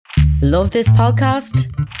Love this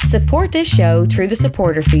podcast? Support this show through the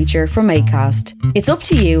supporter feature from Acast. It's up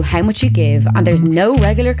to you how much you give and there's no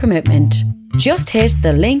regular commitment. Just hit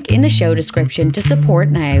the link in the show description to support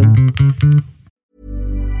now.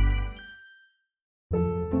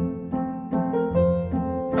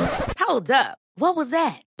 Hold up. What was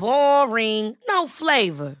that? Boring. No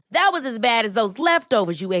flavor. That was as bad as those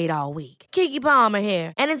leftovers you ate all week. Keke Palmer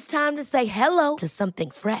here. And it's time to say hello to something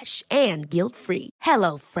fresh and guilt-free.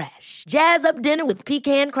 Hello Fresh. Jazz up dinner with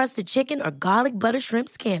pecan-crusted chicken or garlic butter shrimp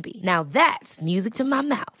scampi. Now that's music to my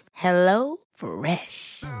mouth. Hello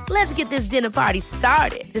Fresh. Let's get this dinner party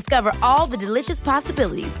started. Discover all the delicious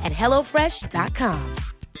possibilities at hellofresh.com.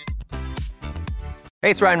 Hey,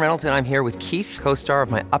 it's Ryan Reynolds, and I'm here with Keith, co-star of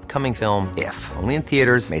my upcoming film, If, only in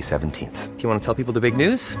theaters May 17th. Do you want to tell people the big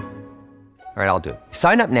news? All right, I'll do it.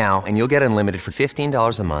 Sign up now and you'll get unlimited for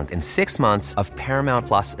 $15 a month and 6 months of Paramount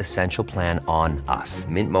Plus Essential Plan on us.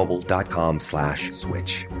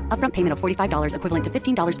 MintMobile.com/switch. Upfront payment of $45 equivalent to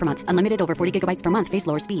 $15 per month. Unlimited over 40 gigabytes per month. Face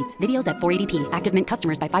lower speeds. Videos at 480p. Active Mint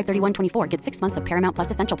customers by 531.24 get 6 months of Paramount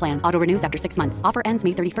Plus Essential Plan. Auto renews after 6 months. Offer ends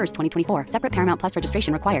May 31st, 2024. Separate Paramount Plus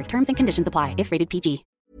registration required. Terms and conditions apply if rated PG.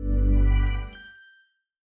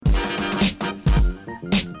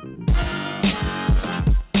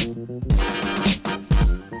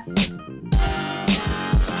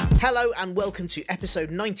 Hello and welcome to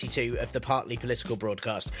episode 92 of the Partly Political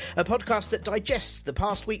Broadcast, a podcast that digests the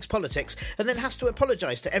past week's politics and then has to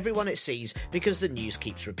apologise to everyone it sees because the news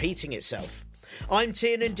keeps repeating itself. I'm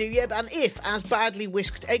Tiernan Douieb, and if, as badly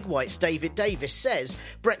whisked egg whites David Davis says,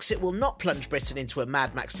 Brexit will not plunge Britain into a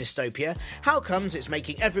Mad Max dystopia, how comes it's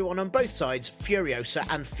making everyone on both sides furiosa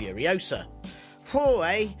and furiosa? Oh,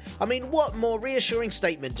 eh? I mean, what more reassuring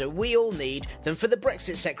statement do we all need than for the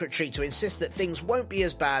Brexit Secretary to insist that things won't be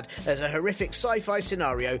as bad as a horrific sci-fi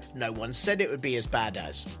scenario no one said it would be as bad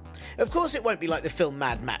as? Of course it won't be like the film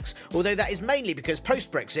Mad Max, although that is mainly because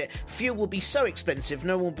post-Brexit, fuel will be so expensive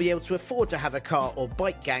no one will be able to afford to have a car or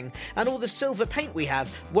bike gang, and all the silver paint we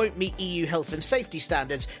have won't meet EU health and safety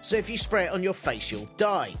standards, so if you spray it on your face you'll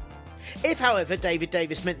die. If, however, David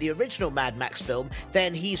Davis meant the original Mad Max film,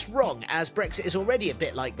 then he's wrong, as Brexit is already a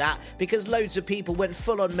bit like that because loads of people went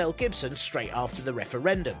full on Mel Gibson straight after the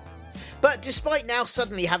referendum. But despite now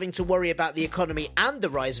suddenly having to worry about the economy and the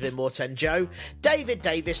rise of Immortan Joe, David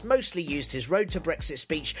Davis mostly used his Road to Brexit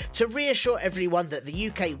speech to reassure everyone that the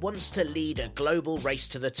UK wants to lead a global race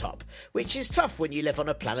to the top, which is tough when you live on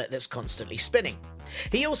a planet that's constantly spinning.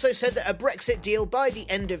 He also said that a Brexit deal by the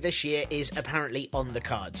end of this year is apparently on the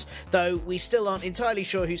cards, though we still aren't entirely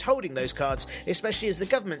sure who's holding those cards, especially as the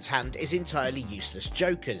government's hand is entirely useless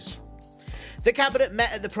jokers. The Cabinet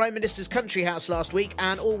met at the Prime Minister's country house last week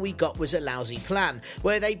and all we got was a lousy plan,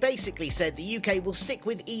 where they basically said the UK will stick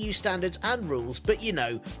with EU standards and rules, but you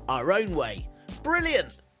know, our own way.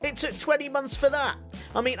 Brilliant! It took 20 months for that.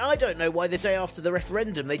 I mean, I don't know why the day after the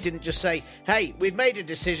referendum they didn't just say, hey, we've made a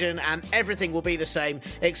decision and everything will be the same,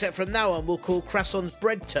 except from now on we'll call croissants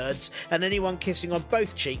bread turds and anyone kissing on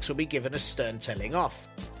both cheeks will be given a stern telling off.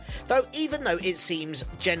 Though even though it seems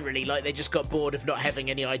generally like they just got bored of not having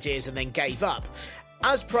any ideas and then gave up,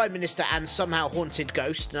 as Prime Minister and somehow haunted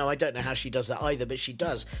ghost, no, I don't know how she does that either, but she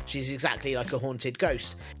does. She's exactly like a haunted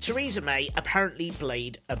ghost. Theresa May apparently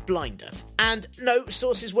played a blinder. And no,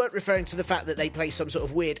 sources weren't referring to the fact that they play some sort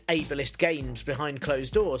of weird ableist games behind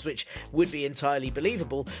closed doors, which would be entirely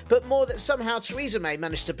believable, but more that somehow Theresa May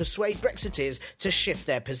managed to persuade Brexiteers to shift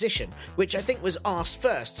their position, which I think was asked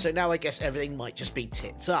first, so now I guess everything might just be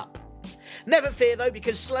tits up. Never fear though,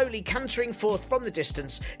 because slowly cantering forth from the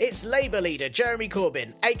distance, it's Labour leader Jeremy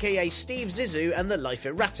Corbyn, aka Steve Zissou and the Life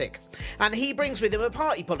Erratic. And he brings with him a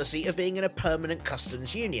party policy of being in a permanent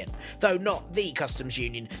customs union. Though not the customs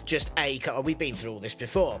union, just we've been through all this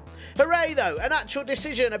before. Hooray though, an actual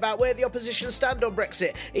decision about where the opposition stand on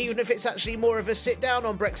Brexit, even if it's actually more of a sit down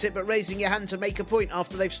on Brexit but raising your hand to make a point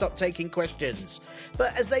after they've stopped taking questions.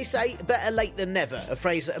 But as they say, better late than never, a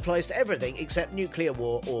phrase that applies to everything except nuclear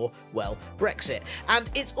war or, well, Brexit. And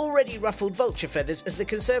it's already ruffled vulture feathers as the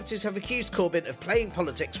Conservatives have accused Corbyn of playing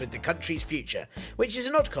politics with the country's future, which is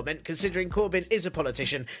an odd comment considering Corbyn is a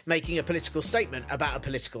politician making a political statement about a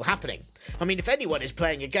political happening. I mean, if anyone is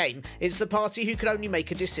playing a game, it's the party who can only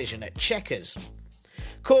make a decision at checkers.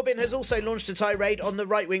 Corbyn has also launched a tirade on the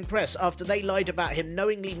right-wing press after they lied about him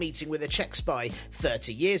knowingly meeting with a Czech spy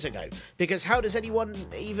 30 years ago. Because how does anyone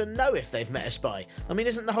even know if they've met a spy? I mean,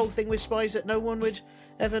 isn't the whole thing with spies that no one would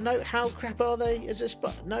ever know? How crap are they as a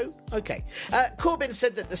spy? No? Okay. Corbyn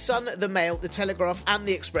said that The Sun, The Mail, The Telegraph and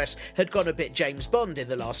The Express had gone a bit James Bond in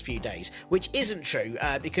the last few days, which isn't true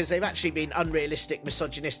because they've actually been unrealistic,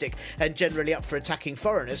 misogynistic and generally up for attacking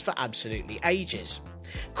foreigners for absolutely ages.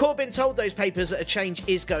 Corbyn told those papers that a change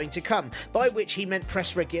is going to come, by which he meant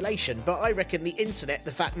press regulation, but I reckon the internet,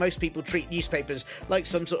 the fact most people treat newspapers like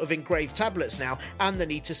some sort of engraved tablets now, and the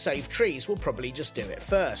need to save trees will probably just do it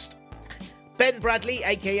first. Ben Bradley,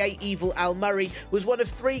 aka Evil Al Murray, was one of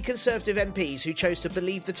 3 Conservative MPs who chose to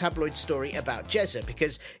believe the tabloid story about Jezza,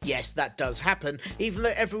 because yes, that does happen, even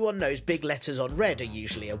though everyone knows big letters on red are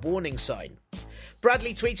usually a warning sign.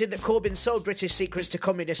 Bradley tweeted that Corbyn sold British secrets to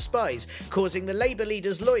communist spies, causing the Labour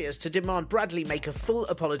leader's lawyers to demand Bradley make a full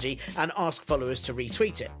apology and ask followers to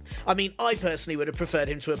retweet it. I mean, I personally would have preferred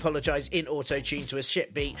him to apologise in auto-tune to a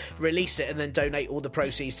shit beat, release it and then donate all the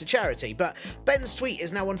proceeds to charity, but Ben's tweet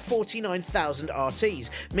is now on 49,000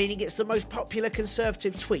 RTs, meaning it's the most popular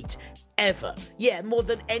Conservative tweet ever. Yeah, more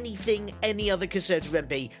than anything any other Conservative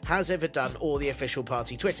MP has ever done or the official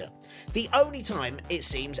party Twitter. The only time, it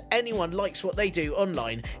seems, anyone likes what they do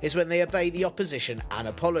online is when they obey the opposition and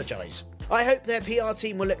apologise. I hope their PR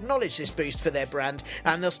team will acknowledge this boost for their brand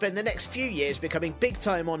and they'll spend the next few years becoming big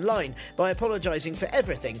time online by apologising for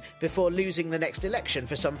everything before losing the next election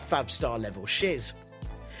for some 5-star level shiz.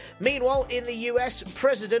 Meanwhile, in the US,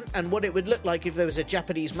 President, and what it would look like if there was a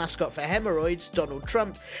Japanese mascot for hemorrhoids, Donald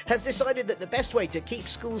Trump, has decided that the best way to keep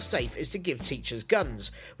schools safe is to give teachers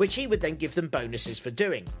guns, which he would then give them bonuses for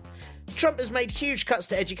doing. Trump has made huge cuts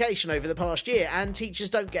to education over the past year, and teachers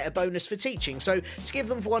don't get a bonus for teaching, so to give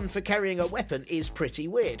them one for carrying a weapon is pretty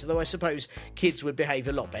weird, though I suppose kids would behave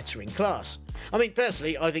a lot better in class. I mean,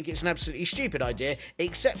 personally, I think it's an absolutely stupid idea,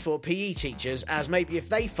 except for PE teachers, as maybe if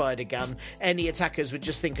they fired a gun, any attackers would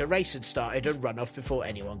just think a race had started and run off before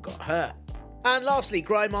anyone got hurt. And lastly,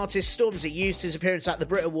 grime artist Stormzy used his appearance at the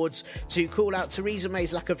Brit Awards to call out Theresa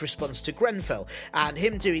May's lack of response to Grenfell, and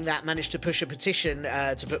him doing that managed to push a petition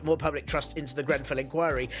to put more public trust into the Grenfell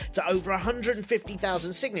inquiry to over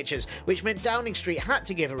 150,000 signatures, which meant Downing Street had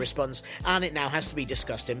to give a response, and it now has to be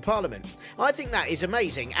discussed in Parliament. I think that is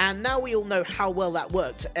amazing, and now we all know how well that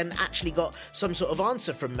worked and actually got some sort of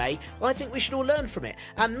answer from May, I think we should all learn from it.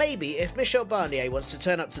 And maybe if Michel Barnier wants to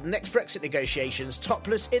turn up to the next Brexit negotiations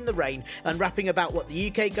topless in the rain and rapping about what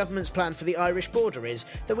the UK government's plan for the Irish border is,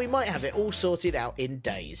 then we might have it all sorted out in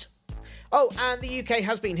days. Oh, and the UK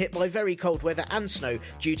has been hit by very cold weather and snow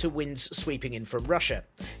due to winds sweeping in from Russia.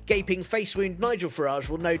 Gaping face wound Nigel Farage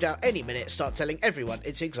will no doubt any minute start telling everyone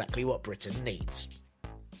it's exactly what Britain needs.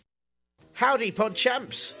 Howdy, pod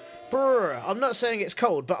champs! Brr, I'm not saying it's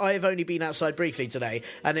cold, but I have only been outside briefly today,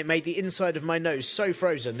 and it made the inside of my nose so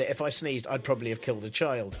frozen that if I sneezed, I'd probably have killed a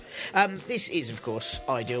child. This is, of course,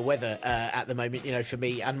 ideal weather at the moment, you know, for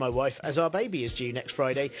me and my wife, as our baby is due next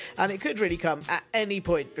Friday, and it could really come at any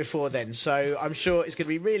point before then, so I'm sure it's going to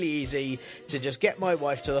be really easy to just get my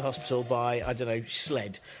wife to the hospital by, I don't know,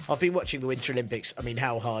 sled. I've been watching the Winter Olympics. I mean,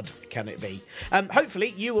 how hard can it be?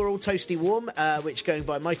 Hopefully, you are all toasty warm, which, going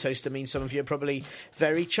by my toaster, means some of you are probably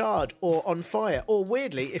very charred or on fire, or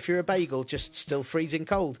weirdly, if you're a bagel, just still freezing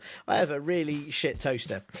cold. I have a really shit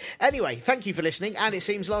toaster. Anyway, thank you for listening, and it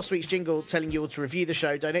seems last week's jingle telling you all to review the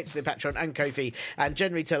show, donate to the Patreon and Ko-fi, and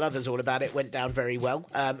generally tell others all about it went down very well.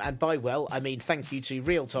 And by well, I mean thank you to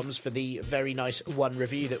Real Toms for the very nice one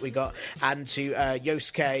review that we got, and to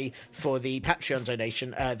Yosuke for the Patreon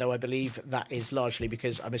donation, though I believe that is largely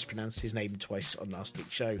because I mispronounced his name twice on last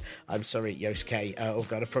week's show. I'm sorry, Yosuke. Oh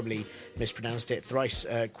god, I've probably mispronounced it thrice.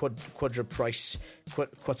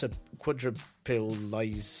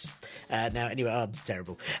 Quadrupilize. Now, anyway, I'm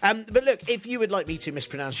terrible. But look, if you would like me to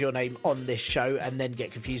mispronounce your name on this show and then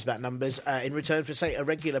get confused about numbers in return for, say, a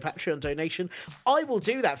regular Patreon donation, I will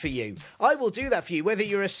do that for you. I will do that for you, whether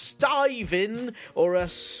you're a Stuyvesant or a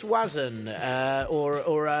Swazan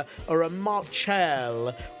or a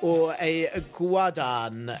Marchel or a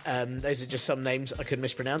Guadan. Those are just some names I could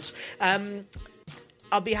mispronounce.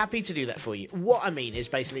 I'll be happy to do that for you. What I mean is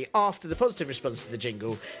basically after the positive response to the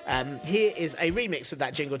jingle, here is a remix of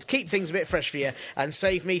that jingle to keep things a bit fresh for you and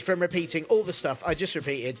save me from repeating all the stuff I just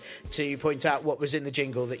repeated to point out what was in the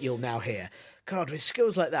jingle that you'll now hear. God, with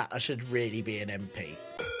skills like that, I should really be an MP.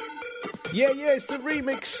 Yeah, it's the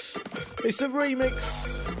remix. It's the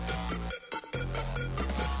remix.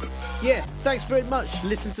 Yeah, thanks very much.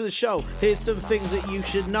 Listen to the show. Here's some things that you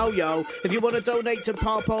should know, yo. If you want to donate to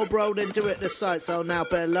Parpole Bro, then do it. The sites are now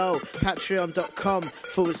below.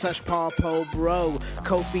 Patreon.com/Parpole Bro.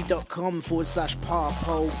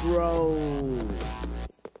 Ko-fi.com/Parpole Bro.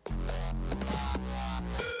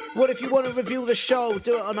 What if you want to review the show?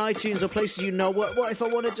 Do it on iTunes or places you know. What if I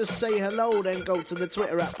want to just say hello? Then go to the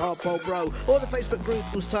Twitter at Parpole Bro or the Facebook group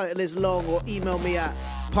whose title is long, or email me at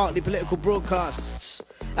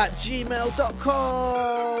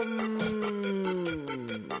partlypoliticalbroadcasts@gmail.com.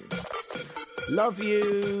 Love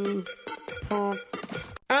you.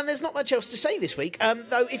 And there's not much else to say this week,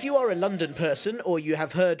 though if you are a London person, or you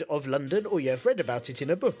have heard of London, or you have read about it in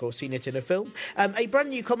a book or seen it in a film, a brand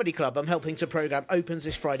new comedy club I'm helping to programme opens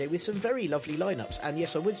this Friday with some very lovely lineups. And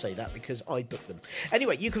yes, I would say that because I booked them.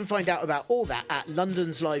 Anyway, you can find out about all that at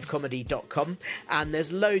londonslivecomedy.com, and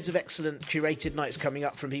there's loads of excellent curated nights coming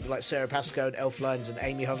up from people like Sarah Pascoe and Elf Lines and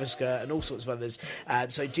Amy Hoversker and all sorts of others,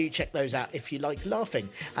 so do check those out if you like laughing.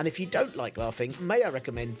 And if you don't like laughing, may I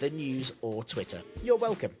recommend the news or Twitter. You're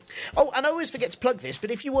welcome. Oh, and I always forget to plug this,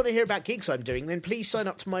 but if you want to hear about gigs I'm doing, then please sign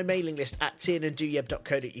up to my mailing list at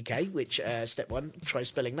tiernandoyeb.co.uk, which, step one, try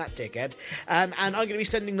spelling that, dickhead. And I'm going to be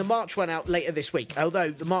sending the March one out later this week,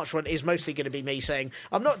 although the March one is mostly going to be me saying,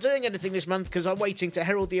 I'm not doing anything this month because I'm waiting to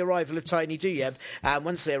herald the arrival of Tiny Dooyeb.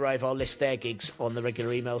 Once they arrive, I'll list their gigs on the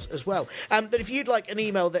regular emails as well. But if you'd like an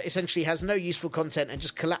email that essentially has no useful content and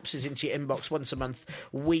just collapses into your inbox once a month,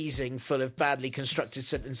 wheezing full of badly constructed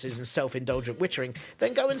sentences and self-indulgent wittering,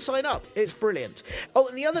 then go and sign up. It's brilliant. Oh,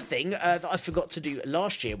 and the other thing that I forgot to do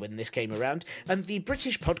last year when this came around, the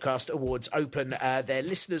British Podcast Awards open their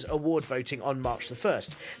listeners' award voting on March the 1st.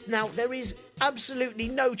 Now, there is absolutely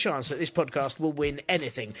no chance that this podcast will win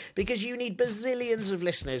anything, because you need bazillions of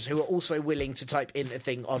listeners who are also willing to type in a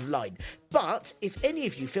thing online. But if any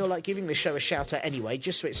of you feel like giving the show a shout out anyway,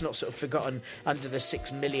 just so it's not sort of forgotten under the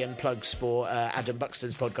 6 million plugs for Adam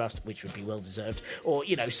Buxton's podcast, which would be well deserved, or,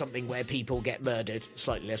 you know, something where people get murdered,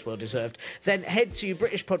 slightly less well deserved, then head to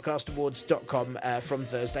BritishPodcastAwards.com from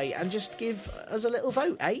Thursday and just give us a little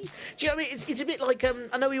vote, eh? Do you know what I mean? It's a bit like,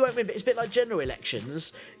 I know we won't win, but it's a bit like general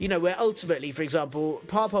elections, you know, where ultimately, for example,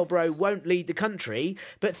 Parpole Bro won't lead the country,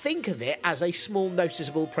 but think of it as a small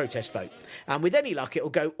noticeable protest vote. And with any luck, it'll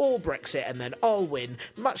go all Brexit and then I'll win,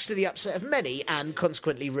 much to the upset of many and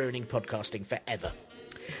consequently ruining podcasting forever.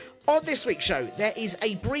 On this week's show, there is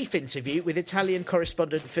a brief interview with Italian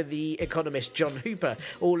correspondent for The Economist, John Hooper,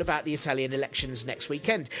 all about the Italian elections next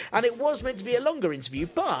weekend. And it was meant to be a longer interview,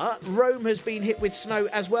 but Rome has been hit with snow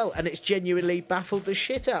as well, and it's genuinely baffled the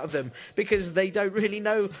shit out of them, because they don't really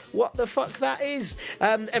know what the fuck that is.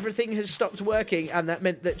 Everything has stopped working, and that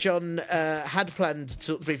meant that John had planned to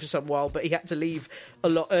talk to me for some while, but he had to leave a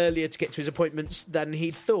lot earlier to get to his appointments than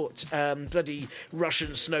he'd thought. Bloody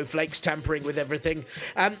Russian snowflakes tampering with everything.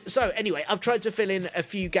 So, anyway, I've tried to fill in a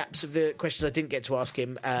few gaps of the questions I didn't get to ask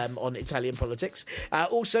him on Italian politics.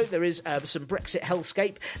 Also, there is some Brexit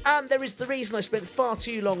hellscape, and there is the reason I spent far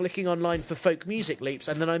too long looking online for folk music loops,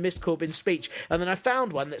 and then I missed Corbyn's speech, and then I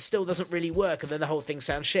found one that still doesn't really work, and then the whole thing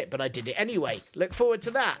sounds shit, but I did it anyway. Look forward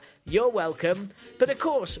to that. You're welcome. But of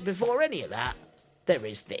course, before any of that, there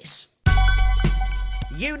is this.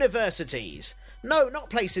 Universities. No, not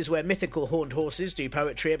places where mythical horned horses do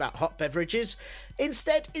poetry about hot beverages.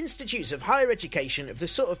 Instead, institutes of higher education of the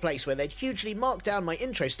sort of place where they'd hugely marked down my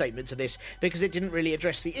intro statement to this because it didn't really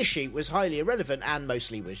address the issue, was highly irrelevant and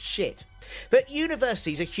mostly was shit. But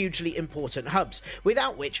universities are hugely important hubs,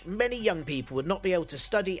 without which many young people would not be able to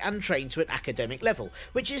study and train to an academic level,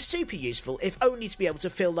 which is super useful if only to be able to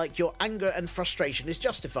feel like your anger and frustration is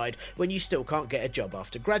justified when you still can't get a job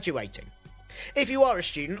after graduating. If you are a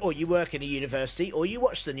student, or you work in a university, or you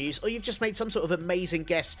watch the news, or you've just made some sort of amazing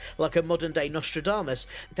guess like a modern-day Nostradamus,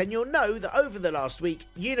 then you'll know that over the last week,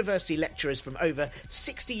 university lecturers from over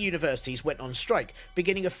 60 universities went on strike,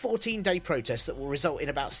 beginning a 14-day protest that will result in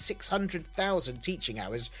about 600,000 teaching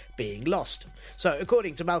hours being lost. So,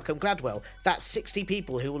 according to Malcolm Gladwell, that's 60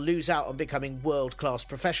 people who will lose out on becoming world-class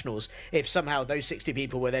professionals if somehow those 60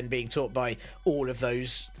 people were then being taught by all of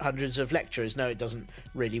those hundreds of lecturers. No, it doesn't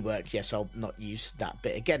really work. Yes, I'll not use that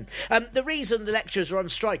bit again. The reason the lecturers are on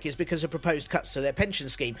strike is because of proposed cuts to their pension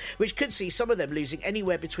scheme, which could see some of them losing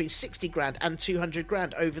anywhere between 60 grand and 200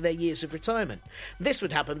 grand over their years of retirement. This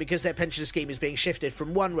would happen because their pension scheme is being shifted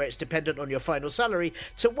from one where it's dependent on your final salary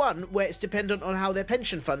to one where it's dependent on how their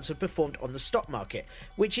pension funds have performed on the stock market,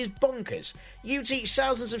 which is bonkers. You teach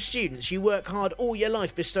thousands of students, you work hard all your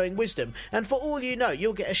life bestowing wisdom, and for all you know,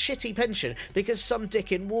 you'll get a shitty pension because some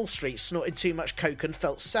dick in Wall Street snorted too much coke and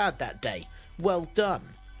felt sad that day. Well done.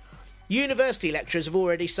 University lecturers have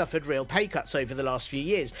already suffered real pay cuts over the last few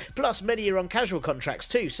years, plus many are on casual contracts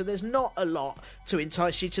too, so there's not a lot to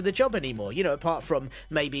entice you to the job anymore, apart from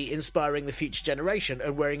maybe inspiring the future generation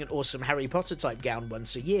and wearing an awesome Harry Potter type gown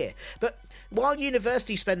once a year. But while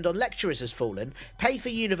university spend on lecturers has fallen, pay for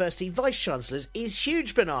university vice-chancellors is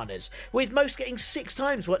huge bananas, with most getting 6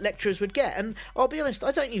 times what lecturers would get, and I'll be honest,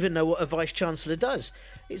 I don't even know what a vice-chancellor does.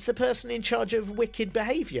 It's the person in charge of wicked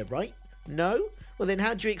behaviour, right? No? Well then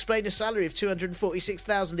how do you explain a salary of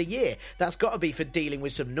 $246,000 a year? That's got to be for dealing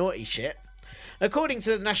with some naughty shit. According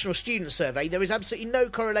to the National Student Survey, there is absolutely no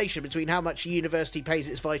correlation between how much a university pays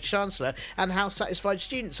its Vice-Chancellor and how satisfied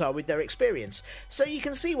students are with their experience. So you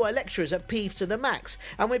can see why lecturers are peeved to the max.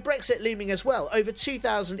 And with Brexit looming as well, over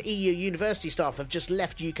 2,000 EU university staff have just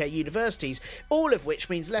left UK universities, all of which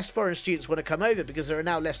means less foreign students want to come over because there are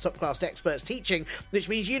now less top-class experts teaching, which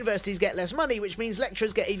means universities get less money, which means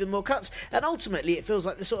lecturers get even more cuts, and ultimately it feels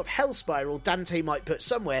like the sort of hell spiral Dante might put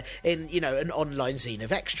somewhere in, an online zine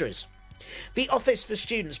of extras. The Office for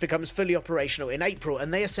Students becomes fully operational in April,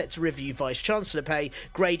 and they are set to review Vice-Chancellor pay,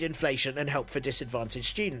 grade inflation and help for disadvantaged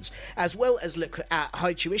students, as well as look at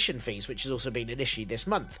high tuition fees, which has also been an issue this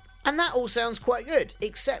month. And that all sounds quite good,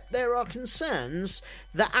 except there are concerns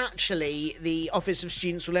that actually the Office of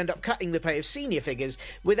Students will end up cutting the pay of senior figures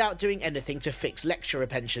without doing anything to fix lecturer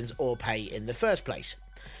pensions or pay in the first place.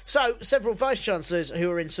 So, several Vice-Chancellors who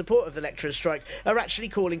are in support of the lecturers' strike are actually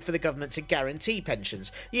calling for the government to guarantee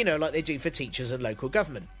pensions, like they do for teachers and local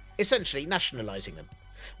government, essentially nationalising them.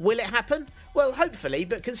 Will it happen? Well, hopefully,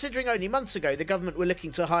 but considering only months ago the government were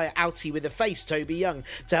looking to hire outie with a face Toby Young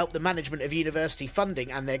to help the management of university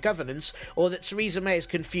funding and their governance, or that Theresa May is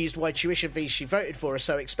confused why tuition fees she voted for are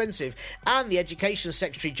so expensive, and the Education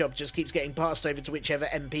Secretary job just keeps getting passed over to whichever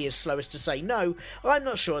MP is slowest to say no, I'm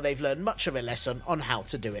not sure they've learned much of a lesson on how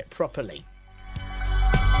to do it properly.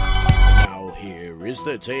 Now here is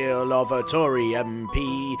the tale of a Tory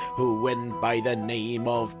MP who went by the name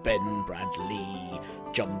of Ben Bradley.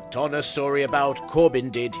 Jumped on a story about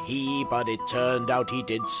Corbyn did he, but it turned out he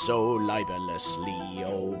did so libelously.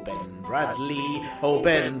 Oh Ben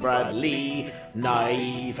Bradley,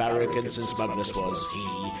 naive arrogance and smugness was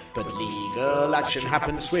he, but legal action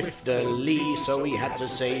happened swiftly, so he had to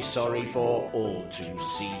say sorry for all to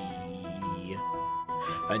see.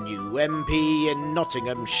 A new MP in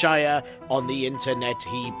Nottinghamshire, on the internet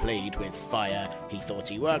he played with fire. He thought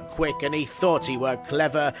he were quick and he thought he were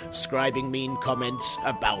clever, scribing mean comments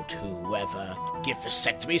about whoever. Give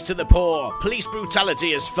vasectomies to the poor, police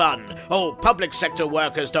brutality is fun. Oh, public sector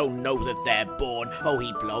workers don't know that they're born. Oh,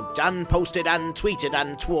 he blogged and posted and tweeted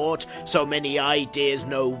and twort, so many ideas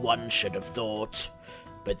no one should have thought.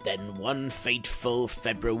 But then one fateful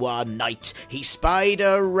February night, he spied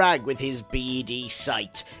a rag with his beady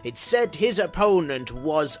sight. It said his opponent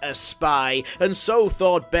was a spy, and so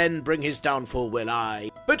thought Ben, bring his downfall will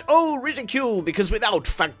I. But oh, ridicule, because without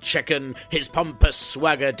fact-checking, his pompous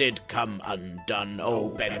swagger did come undone. Oh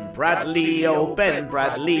Ben Bradley,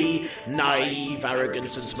 naive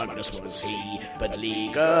arrogance and smugness was he, but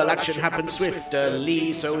legal action happened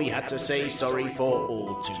swiftly, so he had to say sorry for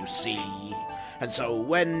all to see. And so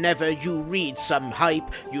whenever you read some hype,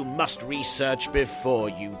 you must research before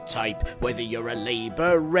you type. Whether you're a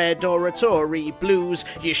Labour Red or a Tory Blues,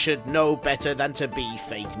 you should know better than to be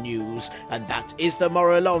fake news. And that is the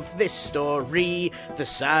moral of this story, the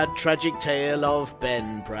sad tragic tale of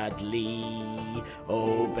Ben Bradley.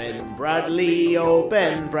 Oh Ben Bradley,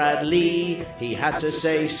 he had to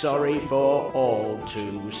say sorry for all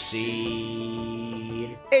to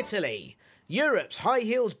see. Italy. Europe's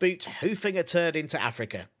high-heeled boot hoofing a turd into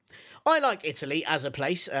Africa. I like Italy as a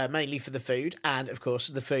place, mainly for the food, and of course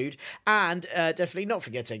the food, and definitely not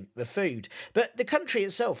forgetting the food. But the country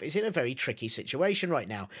itself is in a very tricky situation right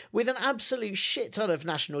now, with an absolute shit ton of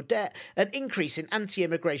national debt, an increase in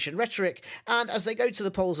anti-immigration rhetoric, and as they go to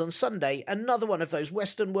the polls on Sunday, another one of those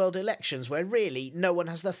Western world elections where really no one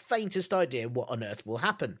has the faintest idea what on earth will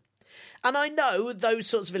happen. And I know those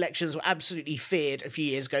sorts of elections were absolutely feared a few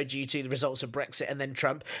years ago due to the results of Brexit and then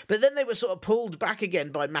Trump, but then they were sort of pulled back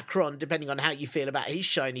again by Macron, depending on how you feel about his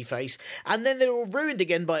shiny face, and then they were ruined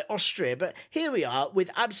again by Austria. But here we are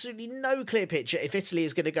with absolutely no clear picture if Italy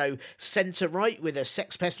is going to go centre-right with a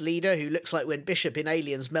sex-pest leader who looks like when Bishop in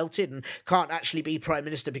Aliens melted and can't actually be Prime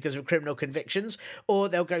Minister because of criminal convictions, or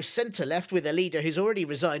they'll go centre-left with a leader who's already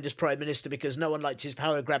resigned as Prime Minister because no one liked his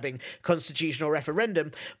power-grabbing constitutional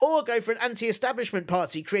referendum, or go for an anti-establishment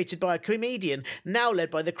party created by a comedian, now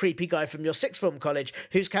led by the creepy guy from your sixth form college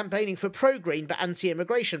who's campaigning for pro-green but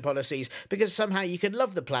anti-immigration policies because somehow you can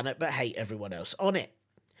love the planet but hate everyone else on it.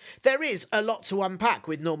 There is a lot to unpack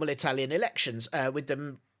with normal Italian elections, with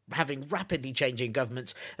them having rapidly changing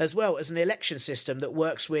governments, as well as an election system that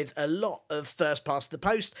works with a lot of first past the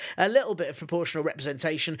post, a little bit of proportional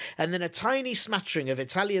representation, and then a tiny smattering of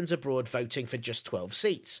Italians abroad voting for just 12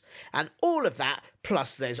 seats. And all of that,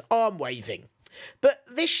 plus there's arm waving. But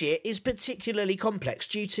this year is particularly complex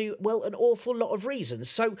due to, well, an awful lot of reasons.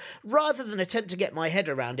 So rather than attempt to get my head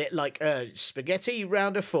around it like spaghetti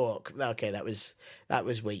round a fork, okay, that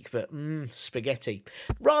was weak, but spaghetti.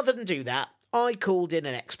 Rather than do that, I called in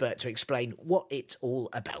an expert to explain what it's all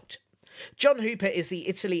about. John Hooper is the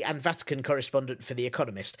Italy and Vatican correspondent for The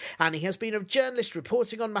Economist, and he has been a journalist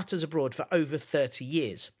reporting on matters abroad for over 30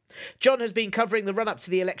 years. John has been covering the run-up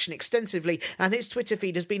to the election extensively, and his Twitter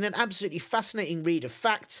feed has been an absolutely fascinating read of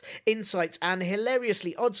facts, insights, and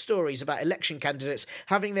hilariously odd stories about election candidates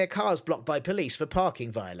having their cars blocked by police for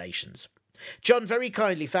parking violations. John very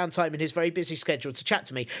kindly found time in his very busy schedule to chat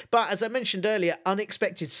to me, but as I mentioned earlier,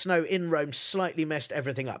 unexpected snow in Rome slightly messed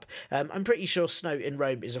everything up. I'm pretty sure snow in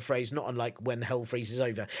Rome is a phrase not unlike when hell freezes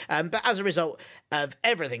over. But as a result of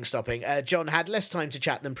everything stopping, John had less time to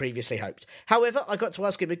chat than previously hoped. However, I got to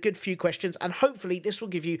ask him a good few questions, and hopefully this will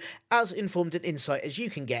give you as informed an insight as you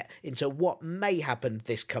can get into what may happen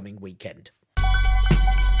this coming weekend.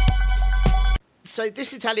 So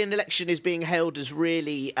this Italian election is being hailed as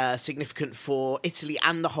really significant for Italy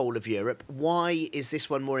and the whole of Europe. Why is this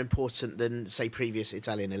one more important than, say, previous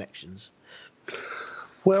Italian elections?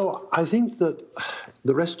 Well, I think that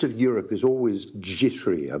the rest of Europe is always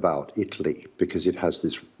jittery about Italy because it has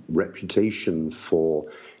this reputation for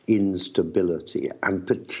instability, and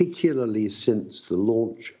particularly since the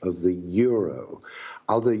launch of the euro,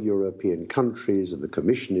 other European countries and the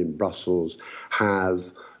Commission in Brussels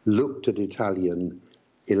have looked at Italian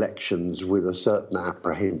elections with a certain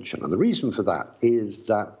apprehension. And the reason for that is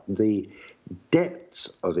that the debts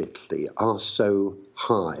of Italy are so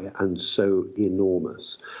high and so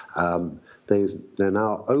enormous. They're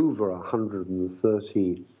now over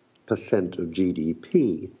 130% of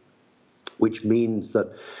GDP, which means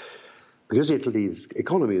that because Italy's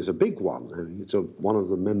economy is a big one, and it's one of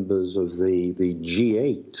the members of the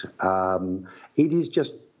G8, it is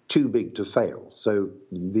just too big to fail. So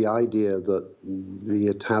the idea that the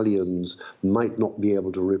Italians might not be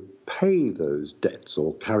able to repay those debts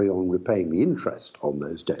or carry on repaying the interest on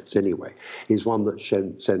those debts anyway is one that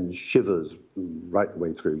sends shivers right the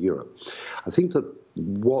way through Europe. I think that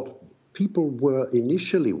what people were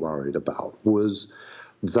initially worried about was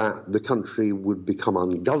that the country would become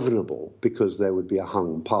ungovernable because there would be a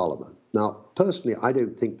hung parliament. Now, personally, I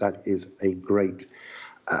don't think that is a great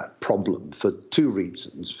problem for two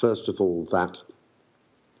reasons. First of all, that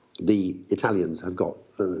the Italians have got,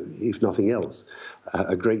 if nothing else,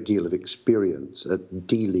 a great deal of experience at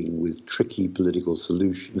dealing with tricky political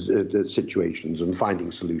situations and finding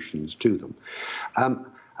solutions to them.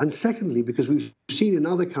 And secondly, because we've seen in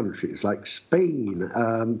other countries like Spain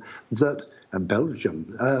and Belgium,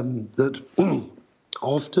 that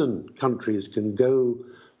often countries can go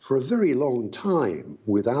for a very long time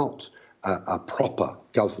without a proper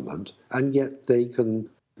government, and yet they can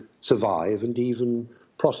survive and even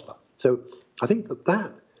prosper. So I think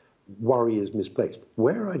that worry is misplaced.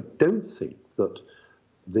 Where I don't think that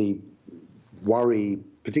the worry,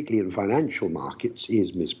 particularly in financial markets,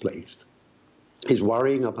 is misplaced, is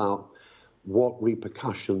worrying about what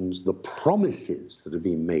repercussions the promises that have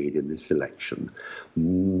been made in this election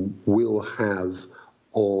will have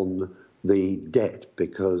on the debt,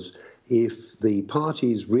 because if the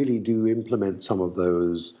parties really do implement some of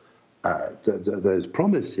those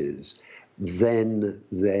promises, then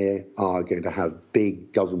they are going to have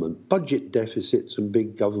big government budget deficits, and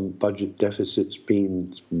big government budget deficits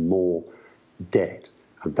means more debt.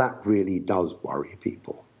 And that really does worry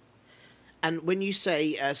people. And when you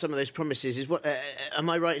say some of those promises, am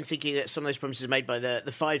I right in thinking that some of those promises are made by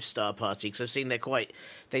the Five Star Party? Because I've seen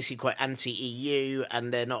they seem quite anti-EU,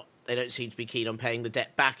 and they don't seem to be keen on paying the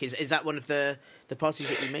debt back. Is that one of the parties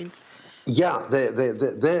that you mean? Yeah,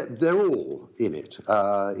 they're all in it.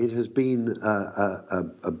 It has been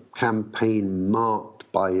a campaign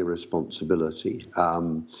marked by irresponsibility.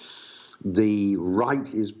 The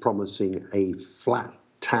right is promising a flat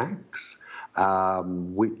tax,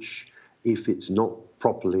 which, if it's not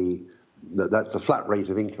properly, that's a flat rate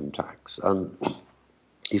of income tax, and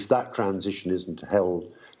if that transition isn't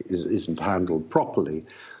handled properly,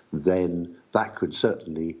 then that could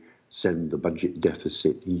certainly send the budget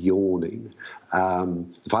deficit yawning.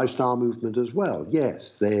 The Five Star Movement as well,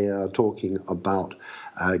 yes, they are talking about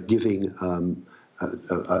giving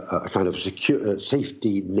a kind of secure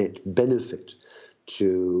safety net benefit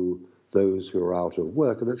to those who are out of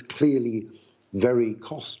work, and that's clearly very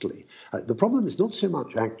costly. The problem is not so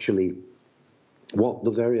much actually what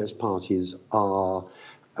the various parties are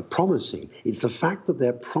promising. It's the fact that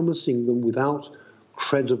they're promising them without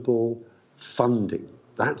credible funding.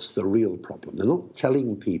 That's the real problem. They're not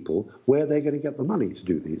telling people where they're going to get the money to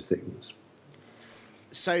do these things.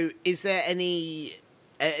 So is there any...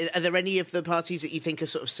 are there any of the parties that you think are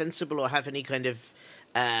sort of sensible or have any kind of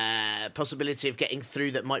possibility of getting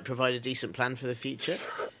through that might provide a decent plan for the future?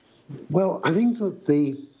 Well, I think that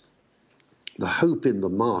the hope in the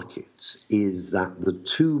markets is that the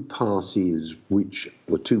two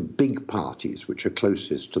big parties which are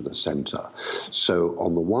closest to the centre. So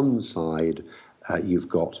on the one side, you've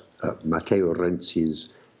got Matteo Renzi's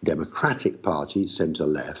Democratic Party,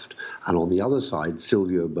 centre-left, and on the other side,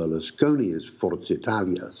 Silvio Berlusconi's Forza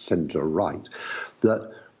Italia, centre-right,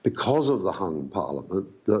 that because of the hung parliament,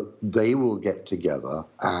 that they will get together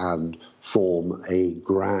and form a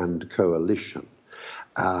grand coalition,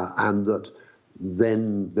 and that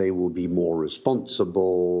then they will be more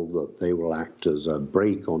responsible, that they will act as a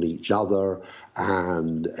brake on each other,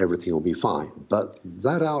 and everything will be fine. But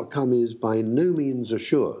that outcome is by no means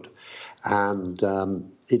assured. And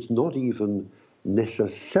it's not even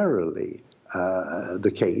necessarily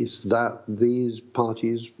the case that these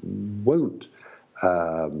parties won't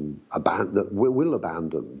will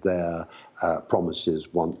abandon their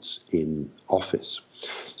promises once in office.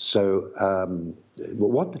 So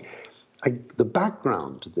the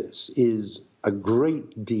background to this is a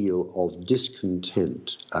great deal of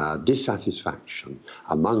discontent, dissatisfaction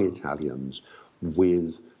among Italians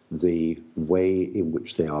with the way in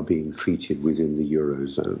which they are being treated within the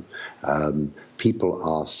Eurozone. People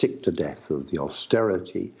are sick to death of the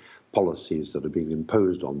austerity policies that are being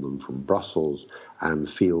imposed on them from Brussels and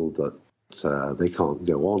feel that they can't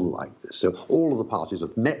go on like this. So all of the parties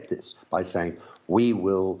have met this by saying, we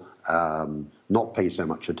will not pay so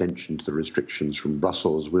much attention to the restrictions from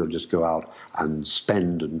Brussels. We'll just go out and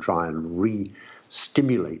spend and try and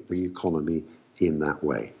re-stimulate the economy in that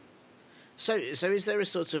way. So is there a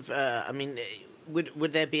sort of,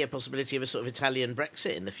 would there be a possibility of a sort of Italian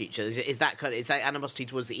Brexit in the future? Is that animosity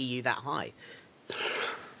towards the EU that high?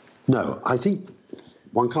 No, I think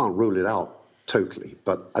one can't rule it out totally,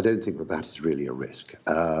 but I don't think that is really a risk.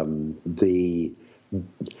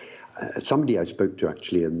 Somebody I spoke to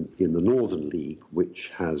actually in the Northern League, which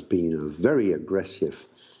has been a very aggressive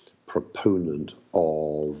proponent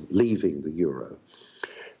of leaving the euro,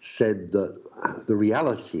 said that the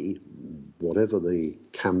reality, whatever the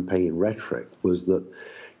campaign rhetoric, was that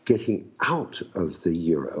getting out of the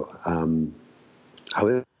euro,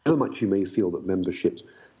 however much you may feel that membership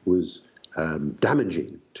was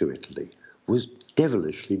damaging to Italy, was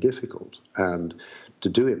devilishly difficult, and to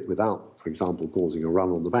do it without, for example, causing a run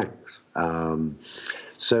on the banks.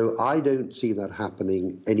 So I don't see that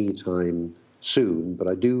happening anytime soon, but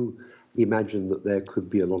I do imagine that there could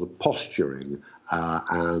be a lot of posturing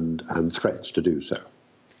and threats to do so.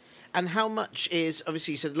 And how much is,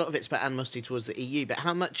 obviously you said a lot of it's about animosity towards the EU, but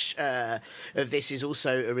how much of this is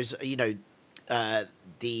also,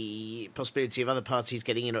 the possibility of other parties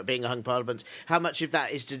getting in or being a hung parliament? How much of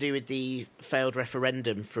that is to do with the failed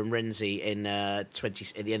referendum from Renzi in at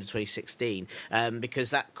the end of 2016?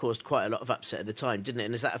 Because that caused quite a lot of upset at the time, didn't it?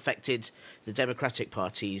 And has that affected the Democratic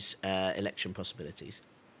Party's election possibilities?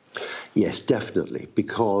 Yes, definitely,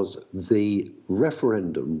 because the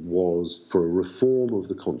referendum was for a reform of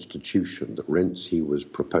the constitution that Renzi was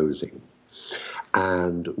proposing,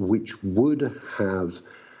 and which would have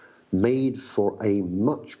made for a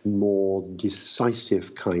much more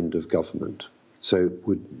decisive kind of government. So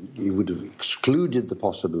it would have excluded the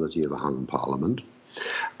possibility of a hung parliament,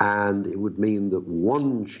 and it would mean that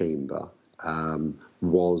one chamber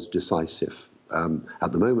was decisive.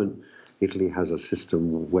 At the moment, Italy has a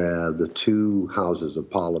system where the two houses of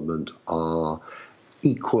parliament are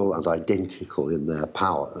equal and identical in their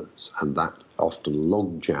powers, and that often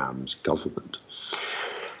logjams government.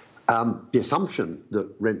 The assumption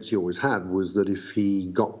that Renzi always had was that if he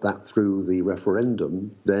got that through the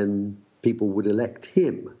referendum, then people would elect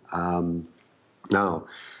him. Now,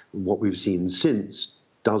 what we've seen since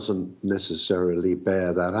doesn't necessarily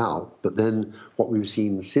bear that out, but then what we've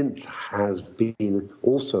seen since has been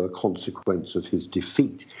also a consequence of his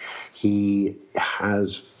defeat. He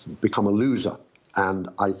has become a loser, and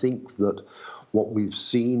I think that what we've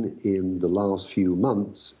seen in the last few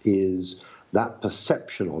months is that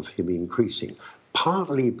perception of him increasing,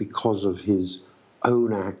 partly because of his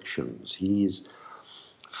own actions. He's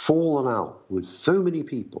fallen out with so many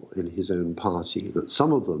people in his own party that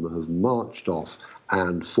some of them have marched off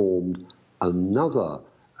and formed another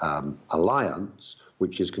alliance,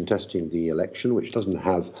 which is contesting the election, which doesn't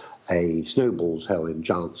have a snowball's hell in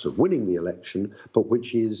chance of winning the election, but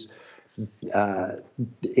which is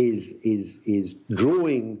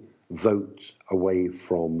drawing votes away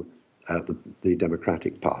from the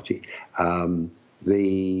Democratic Party.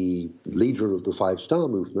 The leader of the Five Star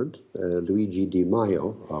Movement, Luigi Di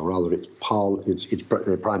Maio, or rather its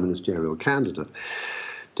prime ministerial candidate,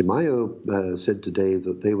 Di Maio said today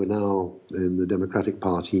that they were now in the Democratic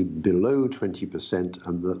Party below 20%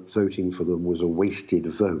 and that voting for them was a wasted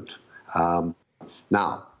vote.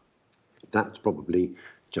 Now, that's probably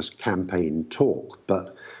just campaign talk,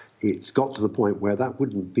 but it's got to the point where that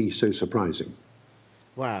wouldn't be so surprising.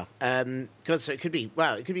 Wow. So it could be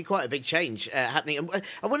quite a big change happening.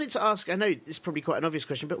 I wanted to ask, I know this is probably quite an obvious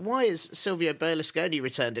question, but why has Silvio Berlusconi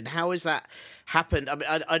returned and how has that happened? I mean,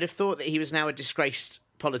 I'd have thought that he was now a disgraced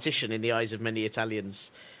politician in the eyes of many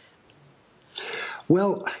Italians.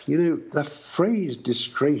 Well, the phrase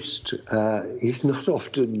disgraced is not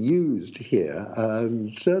often used here,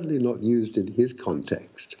 certainly not used in his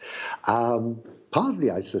context.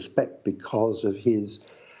 Partly, I suspect, because of his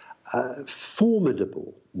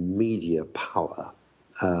formidable media power.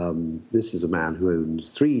 This is a man who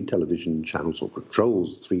owns 3 television channels or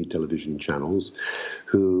controls 3 television channels,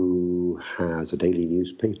 who has a daily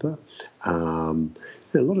newspaper.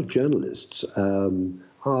 A lot of journalists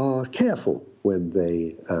are careful when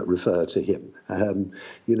they refer to him.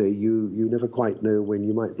 You never quite know when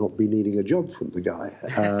you might not be needing a job from the guy.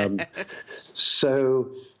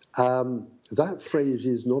 So that phrase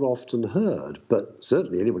is not often heard, but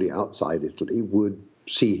certainly anybody outside Italy would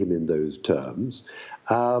see him in those terms.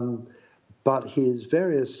 But his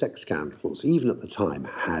various sex scandals, even at the time,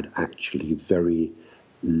 had actually very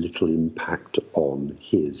little impact on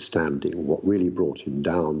his standing. What really brought him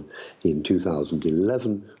down in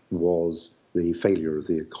 2011 was the failure of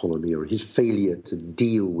the economy, or his failure to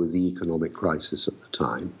deal with the economic crisis at the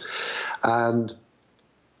time. And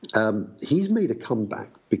he's made a comeback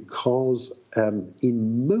because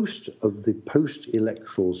in most of the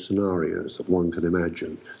post-electoral scenarios that one can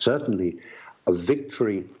imagine, certainly a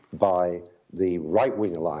victory by the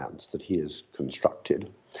right-wing alliance that he has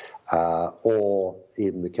constructed, or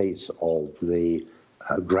in the case of the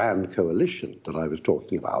grand coalition that I was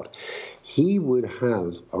talking about, he would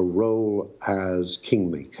have a role as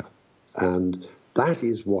kingmaker. And that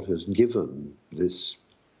is what has given this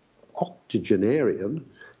octogenarian,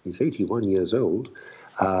 he's 81 years old,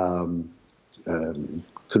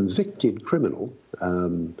 convicted criminal.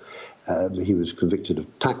 He was convicted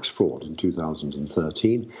of tax fraud in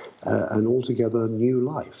 2013, an altogether new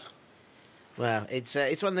life. Well, it's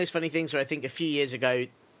one of those funny things where I think a few years ago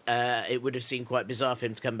it would have seemed quite bizarre for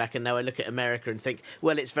him to come back, and now I look at America and think,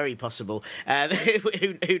 well, it's very possible.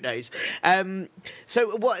 Who knows?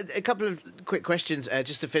 So a couple of quick questions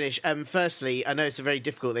just to finish. Firstly, I know it's a very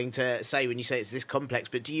difficult thing to say when you say it's this complex,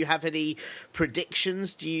 but do you have any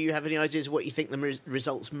predictions? Do you have any ideas of what you think the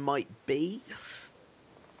results might be?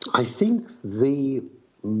 I think the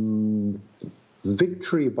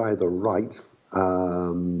victory by the right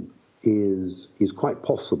is quite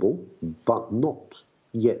possible, but not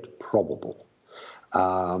yet probable.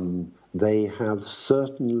 They have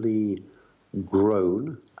certainly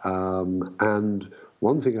grown, and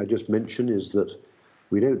one thing I just mentioned is that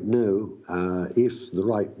we don't know if the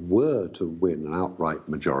right were to win an outright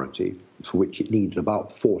majority, for which it needs about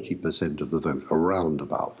 40% of the vote, around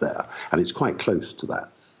about there, and it's quite close to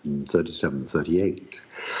that, 37, 38.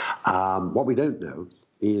 What we don't know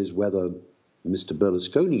is whether Mr.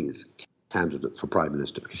 Berlusconi is candidate for prime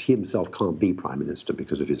minister, because he himself can't be prime minister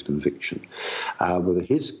because of his conviction, whether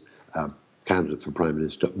his candidate for prime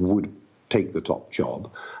minister would take the top job,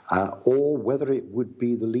 or whether it would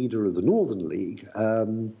be the leader of the Northern League,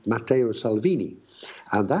 Matteo Salvini.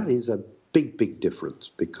 And that is a big, big difference,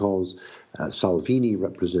 because Salvini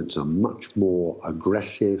represents a much more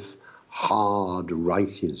aggressive, hard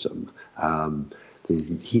rightism.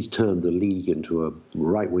 He's turned the League into a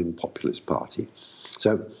right-wing populist party.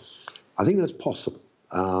 So I think that's possible,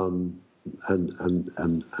 and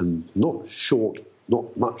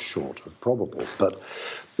not much short of probable. But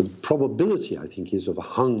the probability, I think, is of a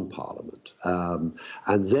hung parliament,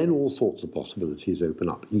 and then all sorts of possibilities open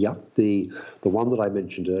up. Yep, the one that I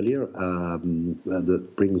mentioned earlier,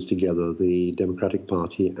 that brings together the Democratic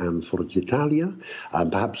Party and Forza Italia,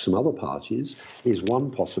 and perhaps some other parties, is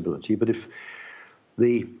one possibility. But if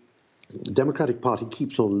the Democratic Party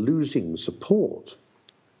keeps on losing support,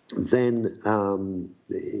 then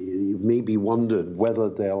it may be wondered whether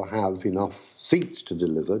they'll have enough seats to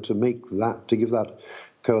deliver to give that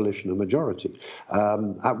coalition a majority,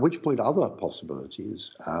 at which point other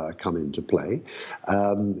possibilities come into play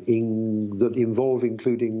that involve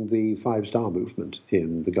including the Five Star Movement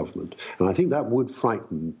in the government. And I think that would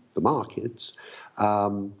frighten the markets,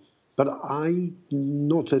 but I'm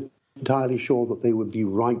not entirely sure that they would be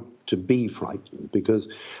right to be frightened, because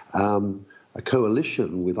a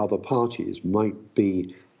coalition with other parties might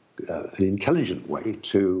be an intelligent way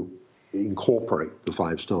to incorporate the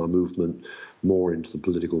Five Star Movement more into the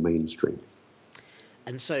political mainstream.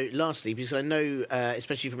 And so, lastly, because I know,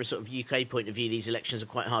 especially from a sort of UK point of view, these elections are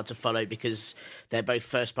quite hard to follow because they're both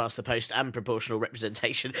first past the post and proportional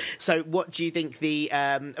representation. So what do you think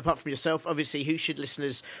apart from yourself, obviously, who should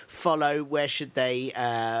listeners follow? Where should they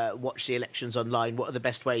watch the elections online? What are the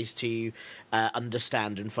best ways to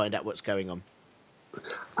understand and find out what's going on?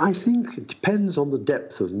 I think it depends on the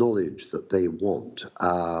depth of knowledge that they want.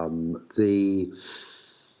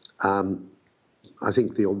 I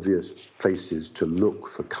think the obvious places to look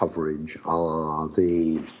for coverage are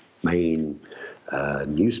the main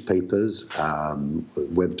newspapers,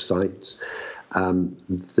 websites.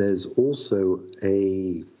 There's also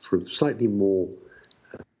a sort of slightly more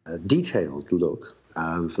detailed look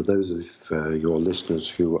for those of your listeners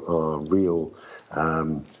who are real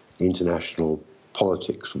international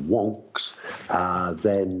politics wonks.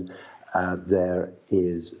 Then there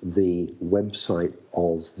is the website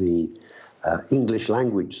of the English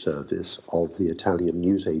language service of the Italian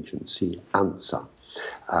news agency ANSA.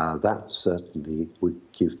 That certainly would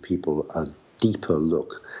give people a deeper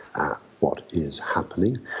look at what is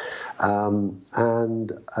happening. And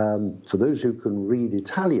for those who can read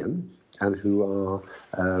Italian and who are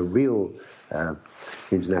real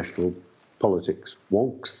international politics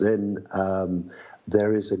wonks, then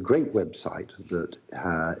there is a great website that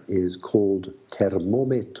is called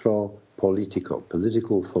Termometro Politico,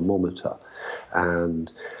 political thermometer.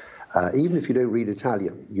 And even if you don't read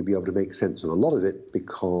Italian, you'll be able to make sense of a lot of it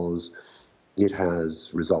because it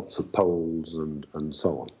has results of polls and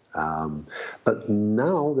so on. But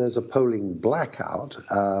now there's a polling blackout,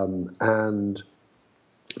 and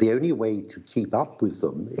the only way to keep up with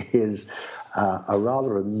them is a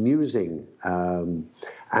rather amusing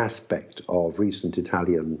aspect of recent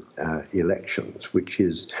Italian elections, which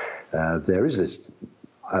is there is this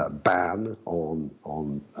ban on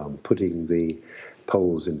putting the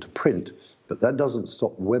polls into print, but that doesn't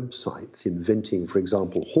stop websites inventing, for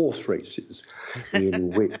example, horse races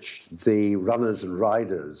in which the runners and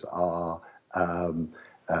riders are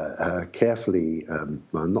carefully,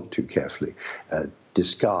 well, not too carefully,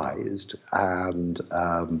 disguised, and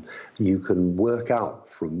you can work out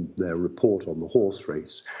from their report on the horse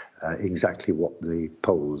race exactly what the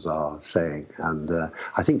polls are saying. And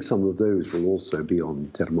I think some of those will also be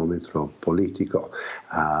on Termometro Politico,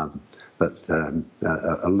 but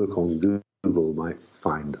a look on Google might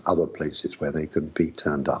find other places where they can be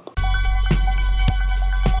turned up.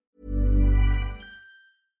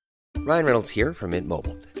 Ryan Reynolds here from Mint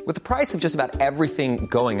Mobile. With the price of just about everything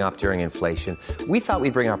going up during inflation, we thought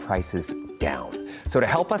we'd bring our prices down. So to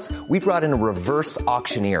help us, we brought in a reverse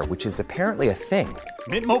auctioneer, which is apparently a thing.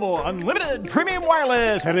 Mint Mobile Unlimited Premium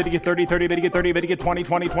Wireless. How to get 30, 30, bit to get 30, bit to get 20,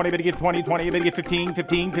 20, 20, bit to get 20, 20, bit to get 15,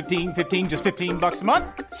 15, 15, 15, just $15 a month?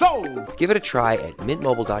 Sold! Give it a try at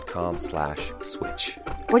mintmobile.com/switch.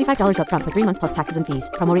 $45 up front for 3 months plus taxes and fees.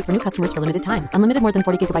 Promo rate for new customers for limited time. Unlimited more than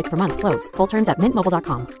 40 gigabytes per month. Slows full terms at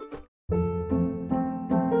mintmobile.com.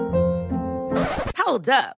 Hold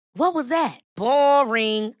up. What was that?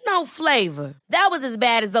 Boring. No flavor. That was as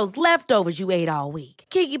bad as those leftovers you ate all week.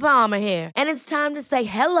 Keke Palmer here, and it's time to say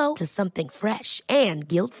hello to something fresh and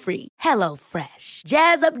guilt-free. Hello Fresh.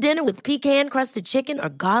 Jazz up dinner with pecan-crusted chicken or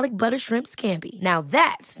garlic butter shrimp scampi. Now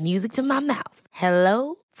that's music to my mouth.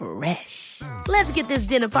 Hello Fresh. Let's get this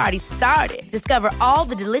dinner party started. Discover all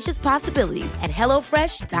the delicious possibilities at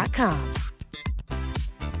HelloFresh.com.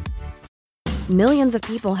 Millions of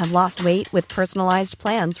people have lost weight with personalized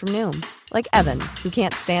plans from Noom. Like Evan, who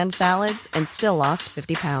can't stand salads and still lost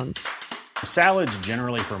 50 pounds. Salads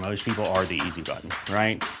generally for most people are the easy button,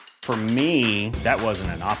 right? For me, that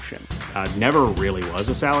wasn't an option. I never really was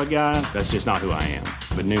a salad guy. That's just not who I am.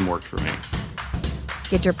 But Noom worked for me.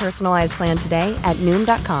 Get your personalized plan today at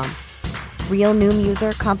Noom.com. Real Noom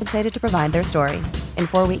user compensated to provide their story. In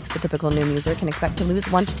 4 weeks, the typical Noom user can expect to lose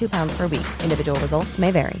 1 to 2 pounds per week. Individual results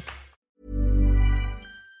may vary.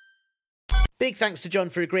 Big thanks to John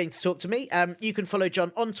for agreeing to talk to me. You can follow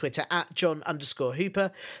John on Twitter at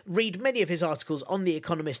John_Hooper. Read many of his articles on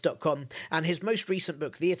theeconomist.com, and his most recent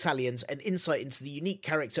book, The Italians, An Insight into the Unique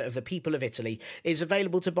Character of the People of Italy, is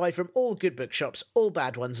available to buy from all good bookshops, all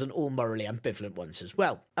bad ones and all morally ambivalent ones as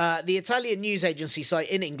well. The Italian news agency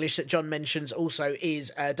site in English that John mentions also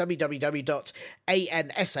is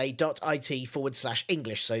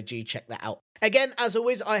www.ansa.it/English, so do check that out. Again, as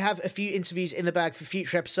always, I have a few interviews in the bag for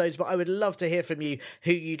future episodes, but I would love to hear from you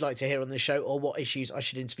who you'd like to hear on the show or what issues I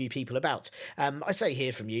should interview people about. I say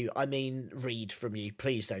hear from you, I mean read from you.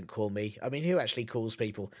 Please don't call me. I mean, who actually calls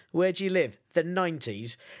people? Where do you live? The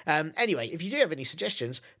 90s? Anyway, if you do have any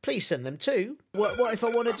suggestions, please send them to... What if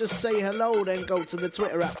I want to just say hello, then go to the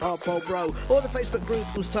Twitter at ParPolBro, or the Facebook group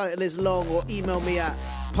whose title is long, or email me at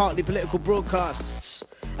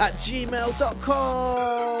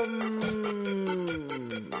partlypoliticalbroadcasts@gmail.com.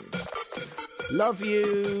 Love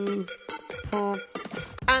you.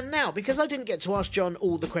 And now, because I didn't get to ask John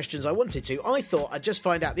all the questions I wanted to, I thought I'd just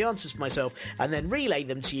find out the answers for myself and then relay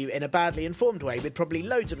them to you in a badly informed way with probably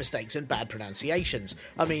loads of mistakes and bad pronunciations.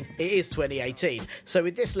 I mean, it is 2018, so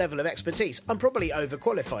with this level of expertise, I'm probably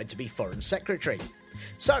overqualified to be Foreign Secretary.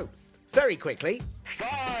 So, very quickly...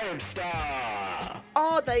 5-star!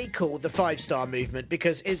 Are they called the 5-star movement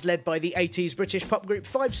because it's led by the 80s British pop group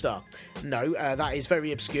 5-star? No, that is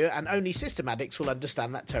very obscure and only systematics will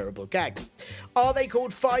understand that terrible gag. Are they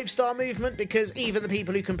called 5-star movement because even the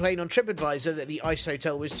people who complain on TripAdvisor that the ice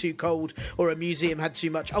hotel was too cold or a museum had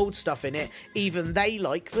too much old stuff in it, even they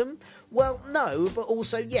like them? Well, no, but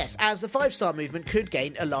also yes, as the 5-star movement could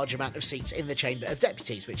gain a large amount of seats in the Chamber of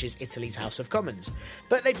Deputies, which is Italy's House of Commons.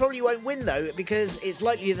 But they probably won't win, though, because it's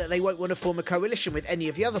likely that they won't want to form a coalition with any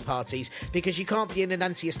of the other parties, because you can't be in an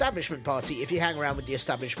anti-establishment party if you hang around with the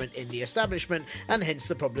establishment in the establishment, and hence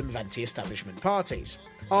the problem of anti-establishment parties.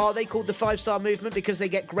 Are they called the 5-star movement because they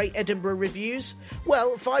get great Edinburgh reviews?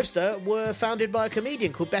 Well, 5-star were founded by a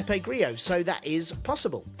comedian called Beppe Grillo, so that is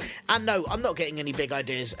possible. And no, I'm not getting any big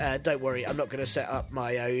ideas, don't worry, I'm not going to set up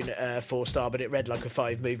my own 4-star, but it read like a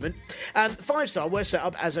 5 movement. 5-star were set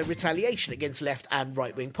up as a retaliation against left and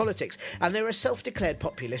right-wing politics, and they're a self-declared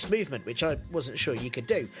populist movement, which I wasn't sure you could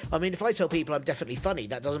do. I mean, if I tell people I'm definitely funny,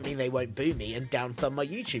 that doesn't mean they won't boo me and down-thumb my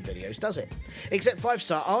YouTube videos, does it? Except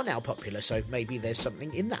 5-star are now popular, so maybe there's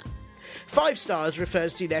something in that. 5 stars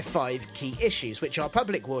refers to their 5 key issues, which are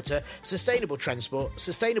public water, sustainable transport,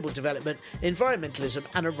 sustainable development, environmentalism,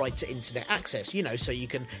 and a right to internet access, so you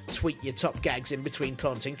can tweet your top gags in between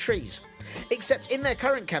planting trees. Except in their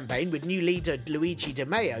current campaign with new leader Luigi Di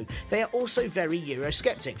Maio, they are also very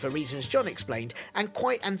Eurosceptic for reasons John explained, and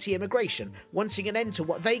quite anti-immigration, wanting an end to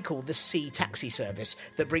what they call the sea taxi service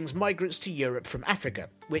that brings migrants to Europe from Africa,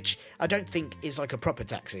 which I don't think is like a proper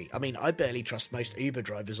taxi. I mean, I barely trust most Uber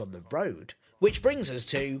drivers on the road. Which brings us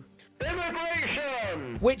to...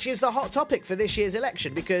 immigration! Which is the hot topic for this year's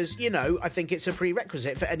election because, I think it's a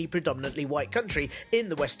prerequisite for any predominantly white country in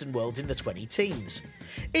the Western world in the 20-teens.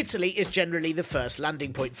 Italy is generally the first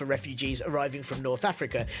landing point for refugees arriving from North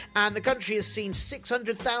Africa, and the country has seen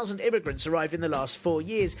 600,000 immigrants arrive in the last 4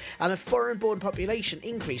 years, and a foreign-born population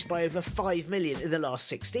increased by over 5 million in the last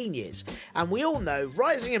 16 years. And we all know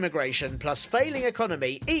rising immigration plus failing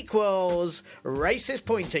economy equals racist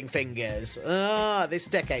pointing fingers. This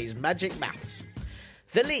decade's magic maths.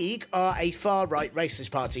 The League are a far-right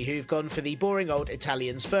racist party who've gone for the boring old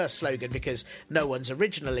Italians first slogan because no one's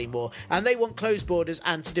original anymore, and they want closed borders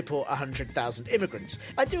and to deport 100,000 immigrants.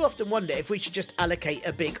 I do often wonder if we should just allocate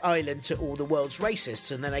a big island to all the world's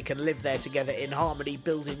racists and then they can live there together in harmony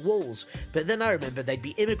building walls. But then I remember they'd be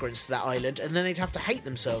immigrants to that island and then they'd have to hate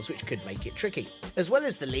themselves, which could make it tricky. As well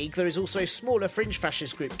as the League, there is also a smaller fringe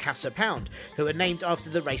fascist group Casa Pound, who are named after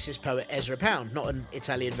the racist poet Ezra Pound, not an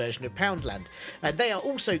Italian version of Poundland. And they are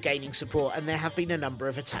also gaining support, and there have been a number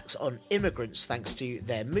of attacks on immigrants thanks to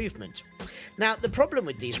their movement. Now, the problem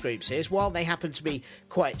with these groups is, while they happen to be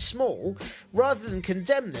quite small, rather than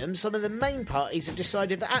condemn them, some of the main parties have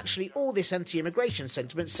decided that actually all this anti-immigration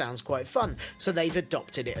sentiment sounds quite fun, so they've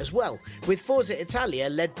adopted it as well, with Forza Italia,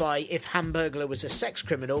 led by If Hamburglar Was a Sex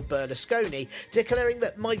Criminal, Berlusconi, declaring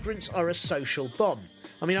that migrants are a social bomb.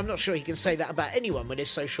 I mean, I'm not sure he can say that about anyone when his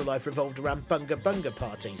social life revolved around bunga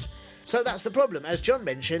parties. So that's the problem. As John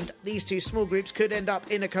mentioned, these two small groups could end up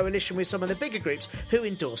in a coalition with some of the bigger groups who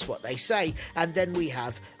endorse what they say, and then we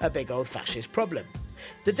have a big old fascist problem.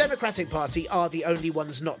 The Democratic Party are the only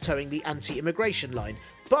ones not towing the anti-immigration line,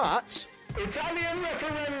 but Italian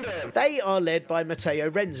referendum! They are led by Matteo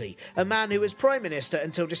Renzi, a man who was Prime Minister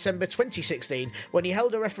until December 2016 when he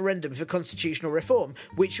held a referendum for constitutional reform,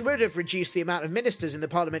 which would have reduced the amount of ministers in the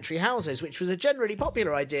parliamentary houses, which was a generally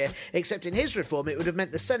popular idea, except in his reform it would have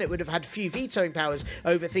meant the Senate would have had few vetoing powers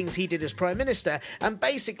over things he did as Prime Minister, and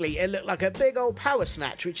basically it looked like a big old power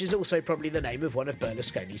snatch, which is also probably the name of one of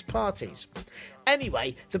Berlusconi's parties.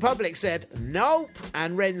 Anyway, the public said nope,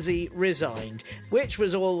 and Renzi resigned, which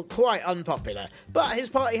was all quite unpopular. But his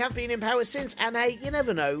party have been in power since, and hey, you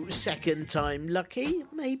never know, second time lucky,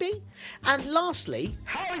 maybe? And lastly...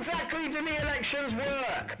 How exactly do the elections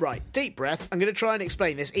work? Right, deep breath. I'm going to try and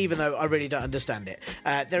explain this, even though I really don't understand it.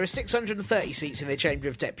 There are 630 seats in the Chamber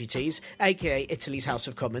of Deputies, aka Italy's House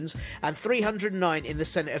of Commons, and 309 in the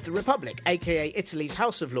Senate of the Republic, aka Italy's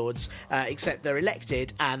House of Lords, except they're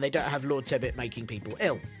elected and they don't have Lord Tebbit making people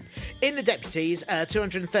ill. In the deputies,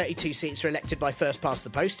 232 seats are elected by first past the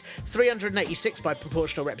post, 386 by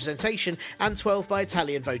proportional representation, and 12 by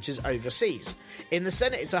Italian voters overseas. In the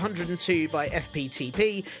Senate, it's 102 by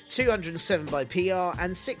FPTP, 207 by PR,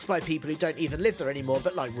 and 6 by people who don't even live there anymore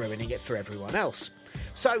but like ruining it for everyone else.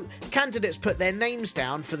 So, candidates put their names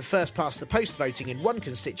down for the first past the post voting in one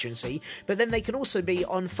constituency, but then they can also be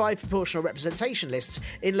on 5 proportional representation lists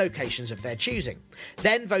in locations of their choosing.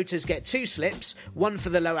 Then voters get 2 slips, one for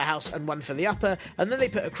the lower house and one for the upper, and then they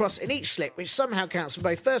put a cross in each slip which somehow counts for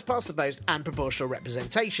both first past the post and proportional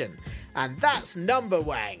representation. And that's number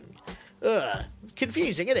wang. Ugh,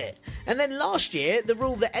 confusing, isn't it? And then last year, the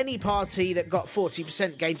rule that any party that got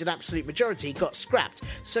 40% gained an absolute majority got scrapped.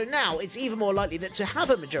 So now it's even more likely that to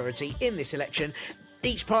have a majority in this election,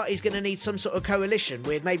 each party's going to need some sort of coalition,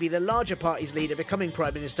 with maybe the larger party's leader becoming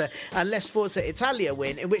Prime Minister unless Forza Italia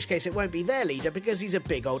win, in which case it won't be their leader because he's a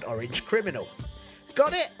big old orange criminal.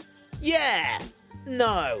 Got it? Yeah!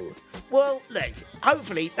 No. Well, look,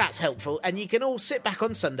 hopefully that's helpful, and you can all sit back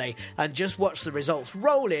on Sunday and just watch the results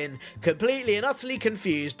roll in, completely and utterly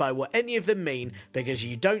confused by what any of them mean, because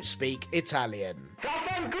you don't speak Italian.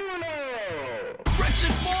 Brexit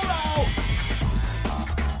fallout!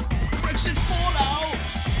 Brexit fallout!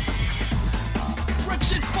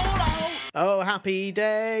 Brexit fallout! Oh, happy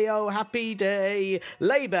day, oh, happy day.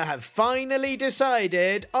 Labour have finally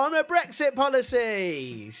decided on a Brexit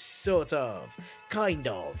policy. Sort of. Kind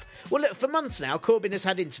of. Well, look, for months now, Corbyn has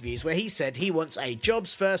had interviews where he said he wants a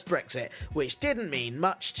jobs-first Brexit, which didn't mean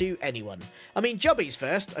much to anyone. I mean, jobbies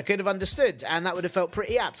first, I could have understood, and that would have felt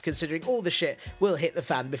pretty apt considering all the shit will hit the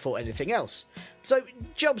fan before anything else. So,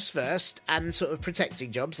 jobs first, and sort of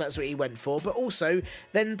protecting jobs, that's what he went for, but also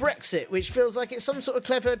then Brexit, which feels like it's some sort of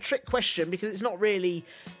clever trick question because it's not really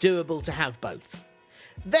doable to have both.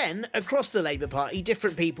 Then, across the Labour Party,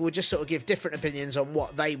 different people would just sort of give different opinions on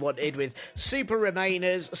what they wanted, with super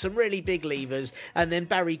Remainers, some really big leavers, and then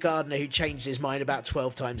Barry Gardiner, who changed his mind about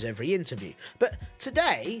 12 times every interview. But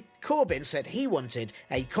today, Corbyn said he wanted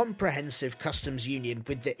a comprehensive customs union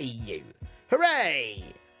with the EU.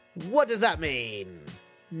 Hooray! What does that mean?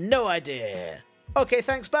 No idea. Okay,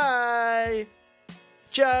 thanks, bye!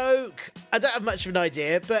 Joke! I don't have much of an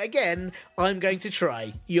idea, but again, I'm going to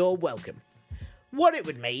try. You're welcome. What it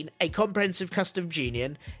would mean, a comprehensive customs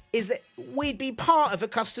union, is that we'd be part of a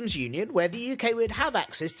customs union where the UK would have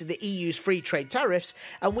access to the EU's free trade tariffs,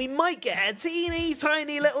 and we might get a teeny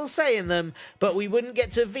tiny little say in them, but we wouldn't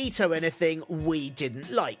get to veto anything we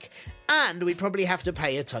didn't like. And we'd probably have to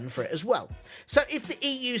pay a ton for it as well. So if the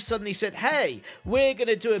EU suddenly said, hey, we're going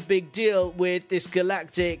to do a big deal with this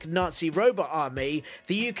galactic Nazi robot army,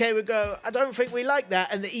 the UK would go, I don't think we like that,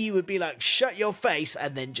 and the EU would be like, shut your face,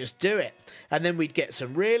 and then just do it. And then we'd get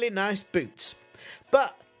some really nice boots.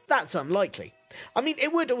 But that's unlikely. I mean,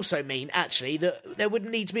 it would also mean, actually, that there would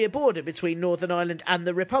need to be a border between Northern Ireland and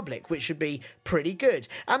the Republic, which would be pretty good.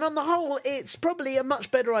 And on the whole, it's probably a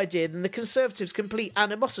much better idea than the Conservatives' complete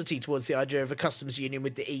animosity towards the idea of a customs union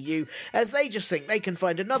with the EU, as they just think they can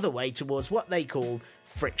find another way towards what they call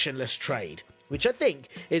frictionless trade, which I think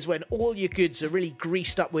is when all your goods are really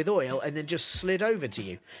greased up with oil and then just slid over to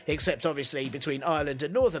you. Except, obviously, between Ireland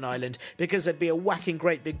and Northern Ireland, because there'd be a whacking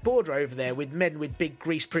great big border over there with men with big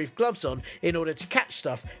grease-proof gloves on in order to catch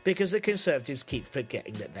stuff, because the Conservatives keep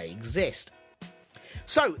forgetting that they exist.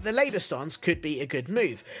 So, the Labour stance could be a good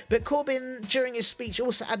move, but Corbyn, during his speech,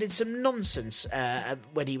 also added some nonsense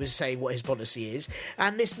when he was saying what his policy is,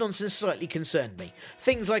 and this nonsense slightly concerned me.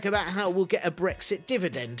 Things like about how we'll get a Brexit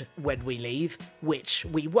dividend when we leave, which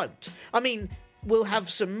we won't. I mean, we'll have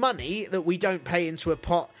some money that we don't pay into a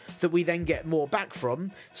pot that we then get more back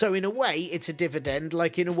from. So in a way, it's a dividend,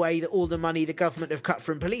 like in a way that all the money the government have cut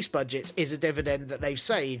from police budgets is a dividend that they've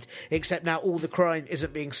saved, except now all the crime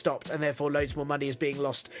isn't being stopped and therefore loads more money is being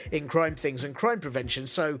lost in crime things and crime prevention.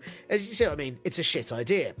 So, as you see what I mean, it's a shit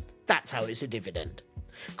idea. That's how it's a dividend.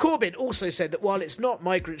 Corbyn also said that while it's not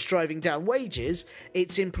migrants driving down wages,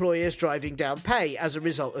 it's employers driving down pay as a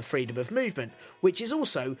result of freedom of movement, which is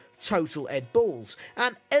also total Ed Balls.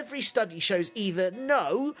 And every study shows either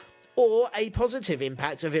no or a positive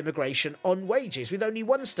impact of immigration on wages, with only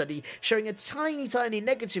one study showing a tiny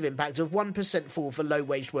negative impact of 1% fall for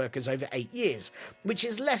low-waged workers over 8 years, which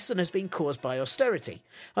is less than has been caused by austerity.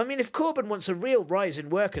 I mean, if Corbyn wants a real rise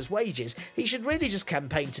in workers' wages, he should really just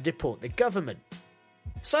campaign to deport the government.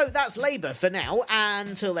 So that's Labour for now,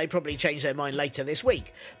 until they probably change their mind later this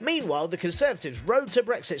week. Meanwhile, the Conservatives' road to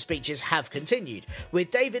Brexit speeches have continued,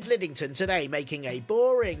 with David Lidington today making a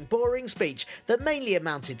boring speech that mainly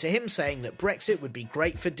amounted to him saying that Brexit would be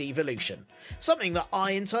great for devolution. Something that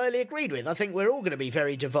I entirely agreed with. I think we're all going to be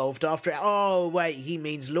very devolved after it. Oh, wait, he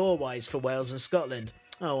means law-wise for Wales and Scotland.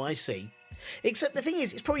 Oh, I see. Except the thing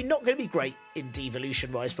is, it's probably not going to be great in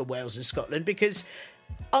devolution-wise for Wales and Scotland because,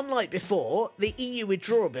 unlike before, the EU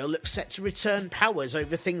withdrawal bill looks set to return powers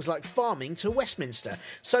over things like farming to Westminster,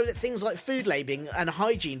 so that things like food labelling and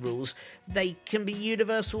hygiene rules, they can be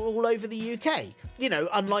universal all over the UK. You know,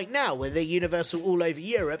 unlike now, where they're universal all over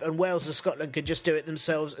Europe and Wales and Scotland can just do it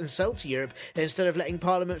themselves and sell to Europe instead of letting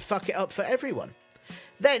Parliament fuck it up for everyone.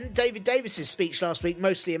 Then, David Davis's speech last week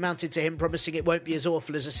mostly amounted to him promising it won't be as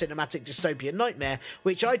awful as a cinematic dystopian nightmare,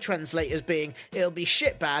 which I translate as being, it'll be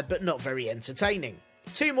shit bad but not very entertaining.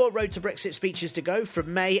 2 more Road to Brexit speeches to go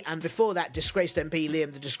from May, and before that, disgraced MP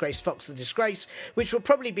Liam the Disgrace Fox the Disgrace, which will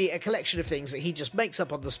probably be a collection of things that he just makes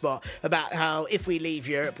up on the spot about how if we leave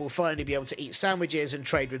Europe we'll finally be able to eat sandwiches and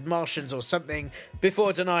trade with Martians or something,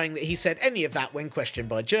 before denying that he said any of that when questioned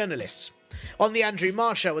by journalists. On the Andrew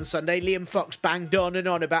Marr show on Sunday, Liam Fox banged on and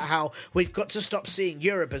on about how we've got to stop seeing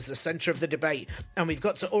Europe as the centre of the debate and we've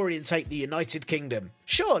got to orientate the United Kingdom.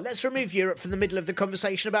 Sure, let's remove Europe from the middle of the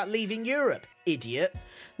conversation about leaving Europe, idiot.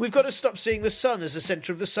 We've got to stop seeing the sun as the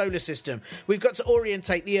centre of the solar system. We've got to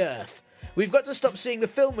orientate the Earth. We've got to stop seeing the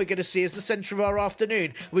film we're going to see as the centre of our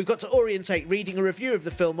afternoon. We've got to orientate reading a review of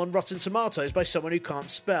the film on Rotten Tomatoes by someone who can't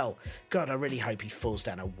spell. God, I really hope he falls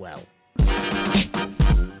down a well.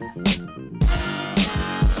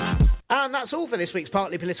 And that's all for this week's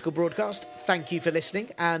Partly Political broadcast. Thank you for listening,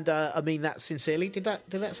 and I mean that sincerely. Did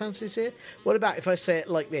that sound sincere? What about if I say it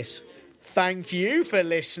like this? Thank you for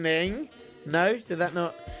listening. No? Did that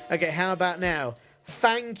not? Okay, how about now?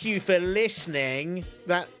 Thank you for listening.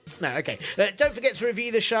 No, okay. Don't forget to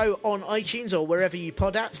review the show on iTunes or wherever you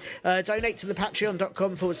pod at. Donate to the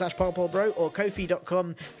patreon.com/parpolbro or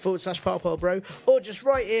ko-fi.com/parpolbro, or just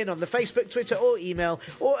write in on the Facebook, Twitter or email,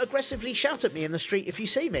 or aggressively shout at me in the street if you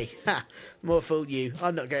see me. Ha! More fool you.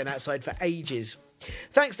 I'm not going outside for ages.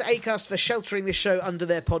 Thanks to Acast for sheltering this show under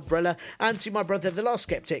their podbrella, and to my brother The Last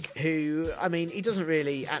Skeptic, who, I mean, he doesn't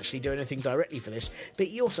really actually do anything directly for this, but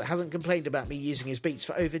he also hasn't complained about me using his beats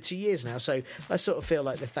for over 2 years now, so I sort of feel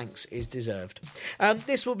like the thanks is deserved.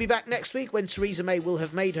 This will be back next week when Theresa May will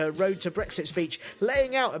have made her Road to Brexit speech,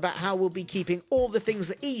 laying out about how we'll be keeping all the things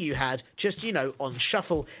the EU had, just, you know, on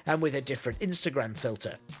shuffle and with a different Instagram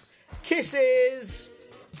filter. Kisses!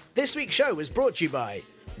 This week's show was brought to you by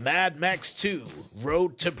Mad Max 2,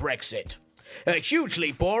 Road to Brexit. A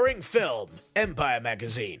hugely boring film, Empire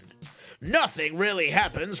Magazine. Nothing really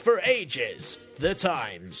happens for ages, The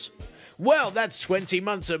Times. Well, that's 20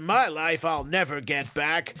 months of my life I'll never get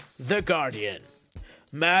back, The Guardian.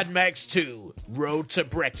 Mad Max 2, Road to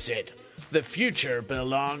Brexit. The future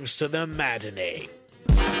belongs to the matinee.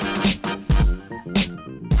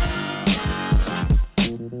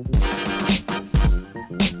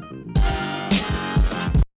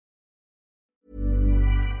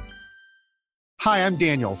 Hi, I'm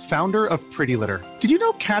Daniel, founder of Pretty Litter. Did you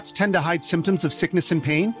know cats tend to hide symptoms of sickness and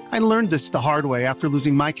pain? I learned this the hard way after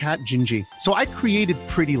losing my cat, Gingy. So I created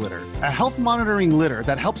Pretty Litter, a health monitoring litter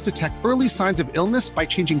that helps detect early signs of illness by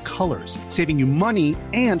changing colors, saving you money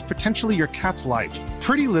and potentially your cat's life.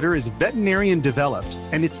 Pretty Litter is veterinarian developed,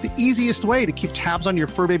 and it's the easiest way to keep tabs on your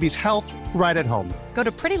fur baby's health right at home. Go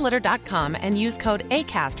to prettylitter.com and use code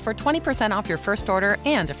ACAST for 20% off your first order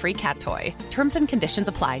and a free cat toy. Terms and conditions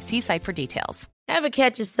apply. See site for details. Ever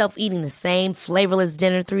catch yourself eating the same flavorless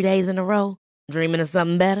dinner 3 days in a row? Dreaming of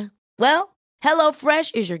something better? Well,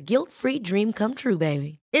 HelloFresh is your guilt-free dream come true,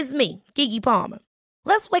 baby. It's me, Keke Palmer.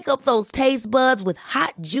 Let's wake up those taste buds with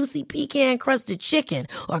hot, juicy pecan-crusted chicken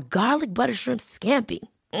or garlic butter shrimp scampi.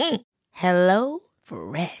 Hello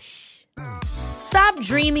Fresh. Stop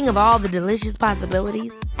dreaming of all the delicious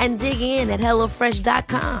possibilities and dig in at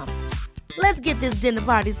HelloFresh.com. Let's get this dinner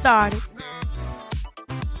party started.